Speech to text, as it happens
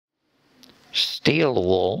Steel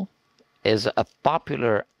wool is a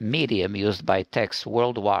popular medium used by techs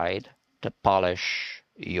worldwide to polish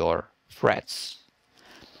your frets.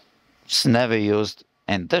 It's never used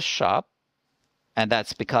in this shop, and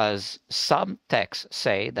that's because some techs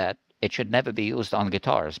say that it should never be used on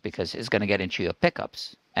guitars because it's going to get into your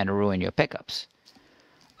pickups and ruin your pickups.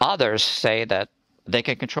 Others say that they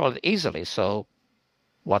can control it easily, so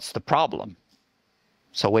what's the problem?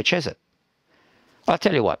 So which is it? I'll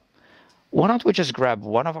tell you what. Why don't we just grab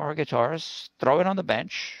one of our guitars, throw it on the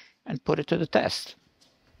bench, and put it to the test?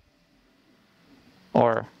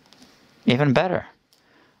 Or even better,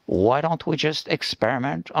 why don't we just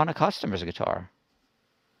experiment on a customer's guitar?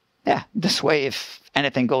 Yeah, this way, if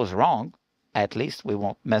anything goes wrong, at least we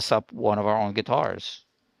won't mess up one of our own guitars.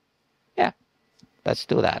 Yeah, let's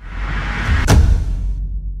do that.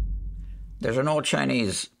 There's an old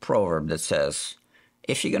Chinese proverb that says,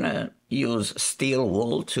 if you're going to use steel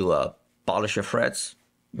wool to polish your frets,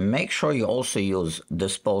 make sure you also use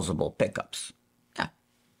disposable pickups. Yeah,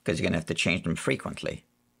 because you're going to have to change them frequently,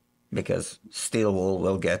 because steel wool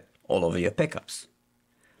will get all over your pickups.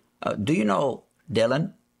 Do you know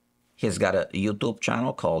Dylan? He's got a YouTube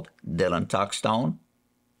channel called Dylan Talk Stone.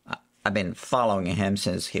 I've been following him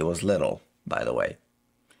since he was little, by the way.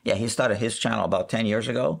 Yeah, he started his channel about 10 years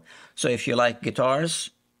ago. So if you like guitars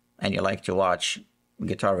and you like to watch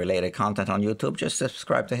guitar-related content on YouTube, just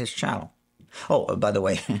subscribe to his channel. Oh, by the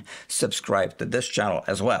way, subscribe to this channel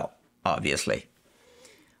as well, obviously.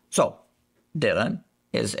 So, Dylan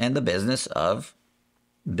is in the business of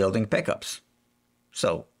building pickups.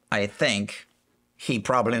 So, I think he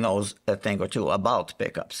probably knows a thing or two about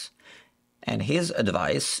pickups. And his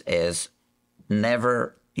advice is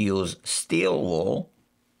never use steel wool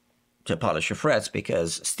to polish your frets,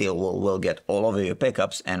 because steel wool will get all over your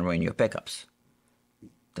pickups and ruin your pickups.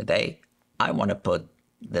 Today, I want to put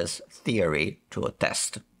this theory to a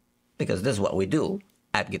test, because this is what we do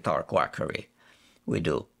at Guitar Quackery. We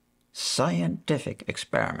do scientific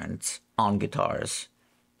experiments on guitars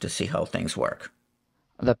to see how things work.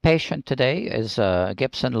 The patient today is a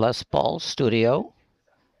Gibson Les Paul Studio.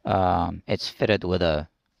 It's fitted with a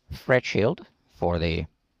fret shield for the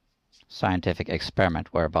scientific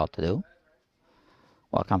experiment we're about to do.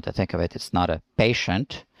 Well, come to think of it, it's not a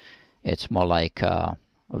patient. It's more like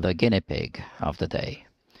the guinea pig of the day.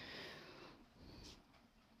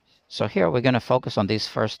 So here we're going to focus on these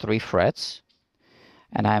first 3 frets.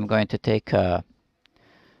 And I'm going to take a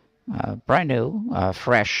brand new,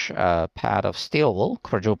 fresh pad of steel wool,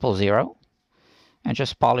 quadruple zero, and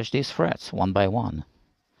just polish these frets one by one.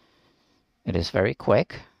 It is very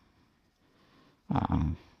quick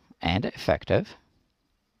and effective.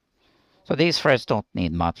 So these frets don't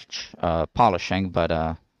need much polishing, but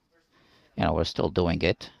you know, we're still doing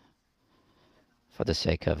it for the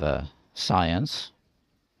sake of science.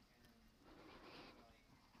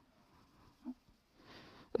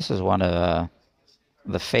 This is one of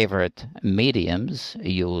the favorite mediums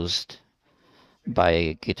used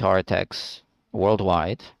by guitar techs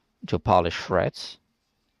worldwide to polish frets.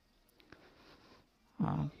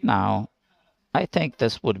 Now, I think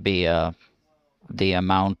this would be the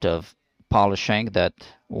amount of polishing that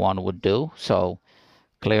one would do. So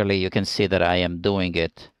clearly you can see that I am doing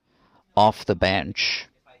it off the bench.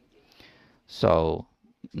 So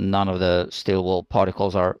none of the steel wool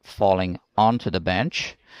particles are falling onto the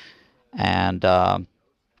bench. And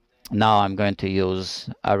now I'm going to use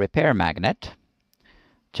a repair magnet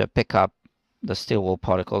to pick up the steel wool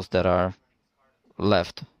particles that are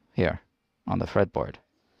left here on the fretboard.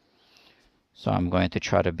 So I'm going to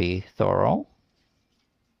try to be thorough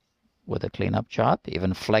with a cleanup job,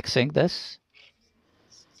 even flexing this.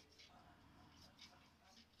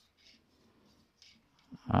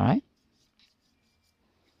 All right.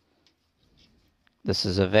 This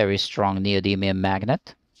is a very strong neodymium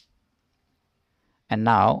magnet. And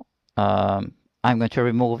now I'm going to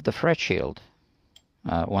remove the fret shield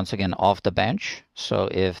once again off the bench. So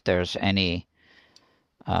if there's any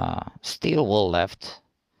steel wool left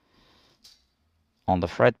on the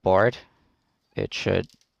fretboard, it should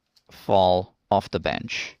fall off the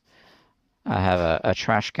bench. I have a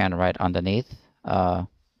trash can right underneath the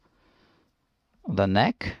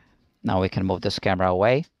neck. Now we can move this camera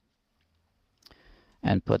away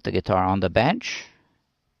and put the guitar on the bench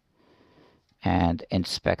and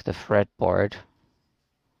inspect the fretboard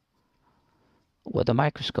with a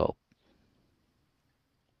microscope.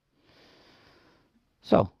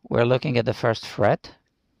 So we're looking at the first fret.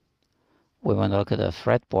 We want to look at the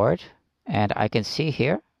fretboard, and I can see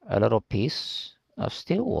here a little piece of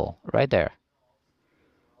steel wool right there.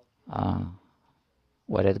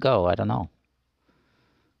 Where did it go? I don't know.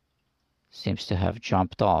 seems to have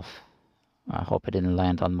jumped off. I hope it didn't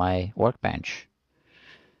land on my workbench.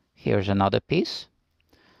 Here's another piece.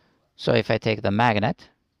 So if I take the magnet,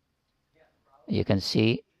 you can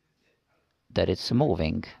see that it's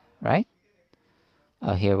moving, right?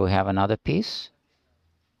 Here we have another piece.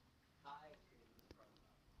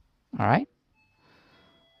 All right.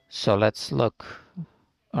 So let's look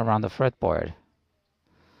around the fretboard.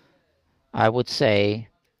 I would say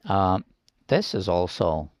this is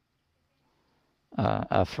also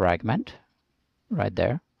a fragment right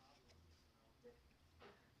there.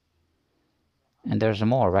 And there's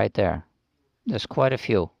more right there. There's quite a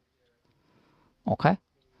few. Okay.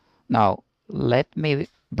 Now, let me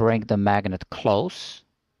bring the magnet close.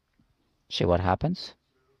 See what happens.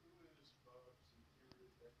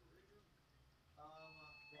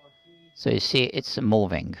 So you see it's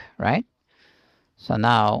moving, right? So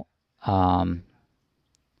now I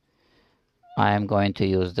am going to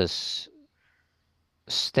use this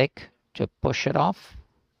stick to push it off.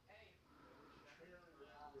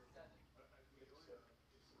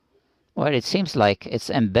 Well, it seems like it's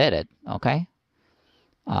embedded, okay?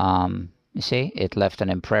 You see, it left an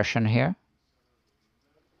impression here.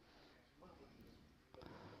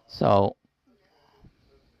 So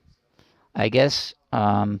I guess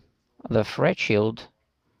the fret shield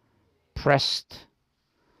pressed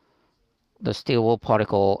the steel wool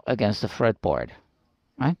particle against the fretboard,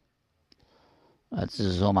 right? Let's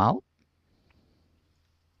zoom out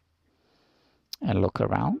and look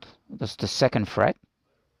around. This is the second fret.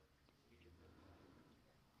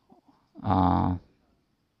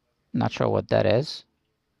 Not sure what that is.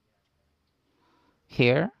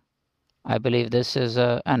 Here, I believe this is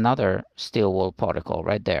another steel wool particle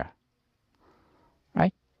right there.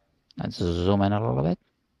 Right? Let's zoom in a little bit.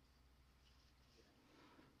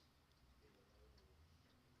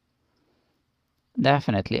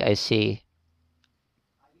 Definitely, I see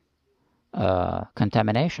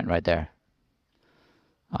contamination right there.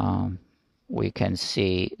 We can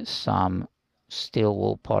see some steel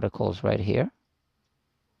wool particles right here.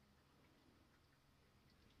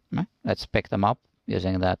 Right? Let's pick them up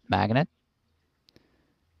using that magnet.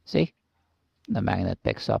 See? The magnet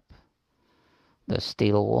picks up the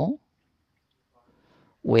steel wool.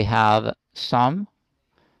 We have some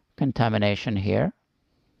contamination here.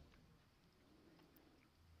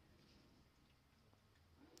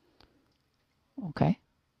 Okay.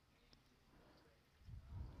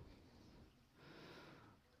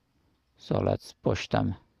 So let's push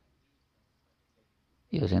them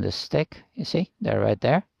using the stick. You see, they're right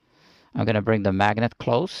there. I'm going to bring the magnet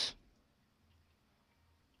close.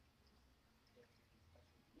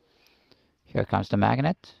 Here comes the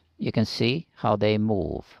magnet. You can see how they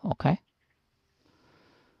move, okay?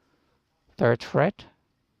 Third fret.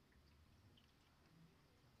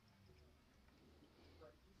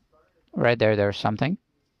 Right there, there's something.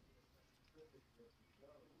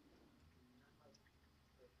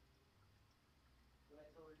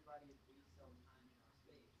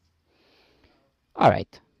 All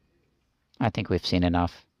right. I think we've seen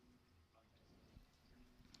enough.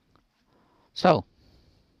 So,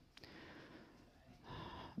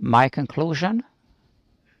 my conclusion?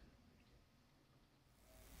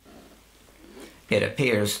 It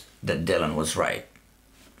appears that Dylan was right.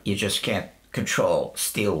 You just can't control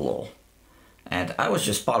steel wool. And I was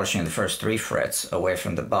just polishing the first 3 frets away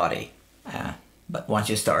from the body. But once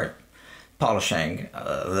you start polishing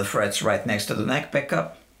the frets right next to the neck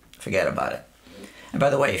pickup, forget about it. And by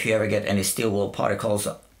the way, if you ever get any steel wool particles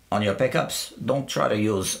on your pickups, don't try to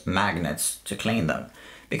use magnets to clean them.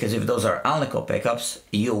 Because if those are Alnico pickups,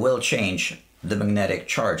 you will change the magnetic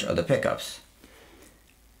charge of the pickups.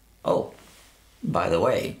 Oh, by the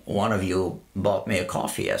way, one of you bought me a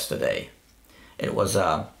coffee yesterday. It was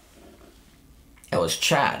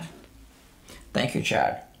Chad. Thank you,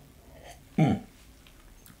 Chad.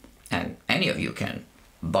 And any of you can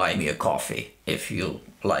buy me a coffee if you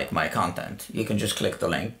like my content. You can just click the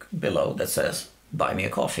link below that says buy me a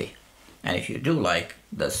coffee. And if you do like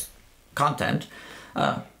this content,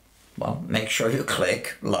 well, make sure you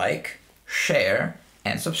click like, share,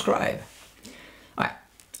 and subscribe. All right,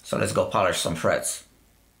 so let's go polish some frets.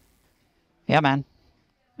 Yeah, man.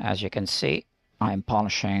 As you can see, I'm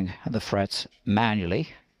polishing the frets manually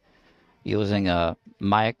using a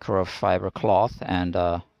microfiber cloth and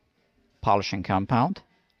a polishing compound.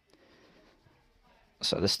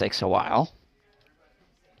 So this takes a while.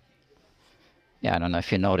 Yeah, I don't know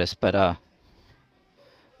if you noticed, but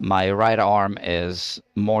my right arm is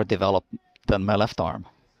more developed than my left arm.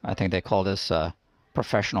 I think they call this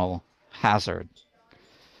professional hazard.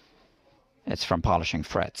 It's from polishing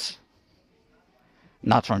frets,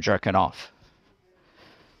 not from jerking off.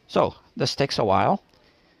 So this takes a while.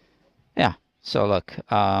 Yeah, so look,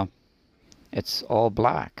 it's all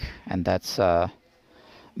black, and that's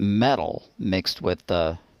metal mixed with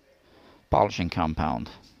the polishing compound.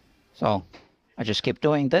 So I just keep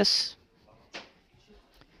doing this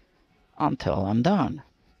until I'm done.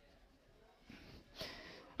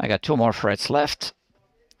 I got 2 more frets left,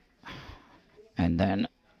 and then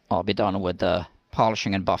I'll be done with the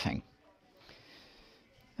polishing and buffing.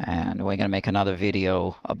 And we're going to make another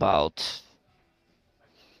video about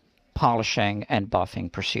polishing and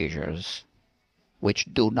buffing procedures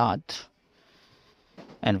which do not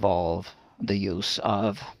involve the use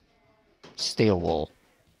of steel wool.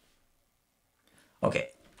 Okay,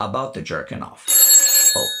 about the jerking off.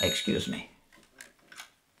 Oh, excuse me.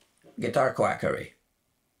 Guitar quackery.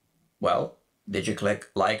 Well, did you click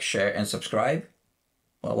like, share, and subscribe?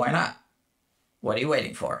 Well, why not? What are you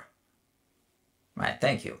waiting for? Right,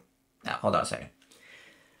 thank you. Now, hold on a second.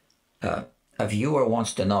 A viewer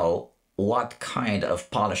wants to know what kind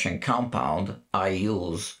of polishing compound I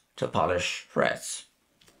use to polish frets.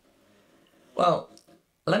 Well,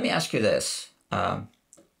 let me ask you this. Can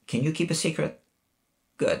you keep a secret?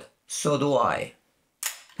 Good. So do I.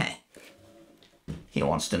 He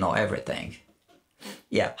wants to know everything.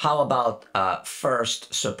 Yeah, how about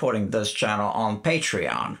first supporting this channel on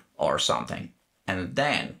Patreon or something, and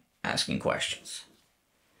then asking questions?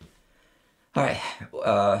 All right,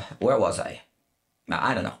 where was I?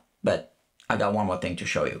 I don't know, but I got one more thing to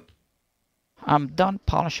show you. I'm done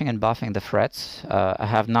polishing and buffing the frets. I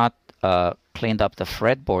have not cleaned up the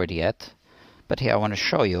fretboard yet, but here I want to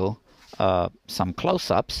show you some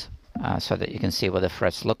close-ups so that you can see what the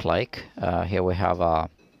frets look like. Here we have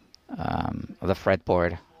the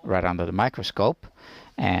fretboard right under the microscope,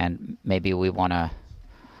 and maybe we want to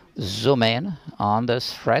zoom in on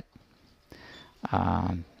this fret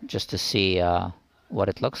just to see what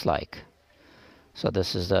it looks like. So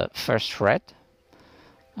this is the first fret.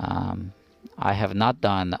 I have not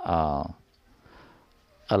done a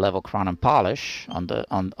level crown and polish on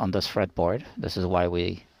this fretboard. This is why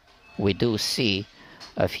we do see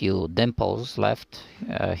a few dimples left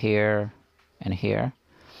here and here.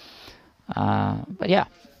 But yeah,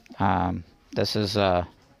 this is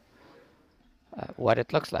what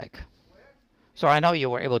it looks like. So I know you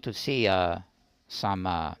were able to see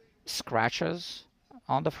some scratches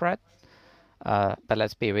on the fret, but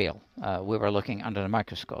let's be real. We were looking under the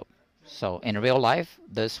microscope. So in real life,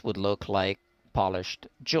 this would look like polished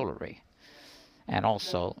jewelry. And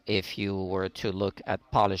also, if you were to look at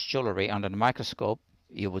polished jewelry under the microscope,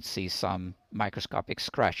 you would see some microscopic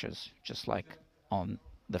scratches, just like on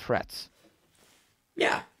the frets.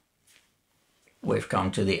 Yeah, we've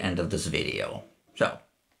come to the end of this video. So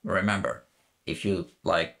remember, if you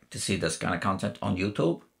like to see this kind of content on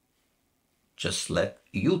YouTube, just let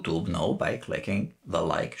YouTube know by clicking the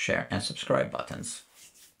like, share, and subscribe buttons.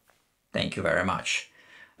 Thank you very much.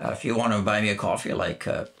 If you want to buy me a coffee like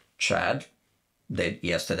Chad did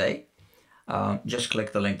yesterday, just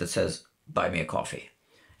click the link that says buy me a coffee.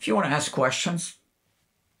 If you want to ask questions,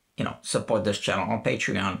 support this channel on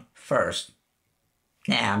Patreon first.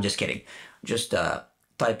 Nah, I'm just kidding. Just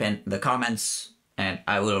type in the comments and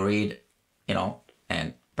I will read,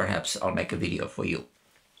 and perhaps I'll make a video for you.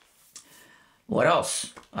 What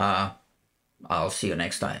else? I'll see you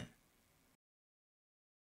next time.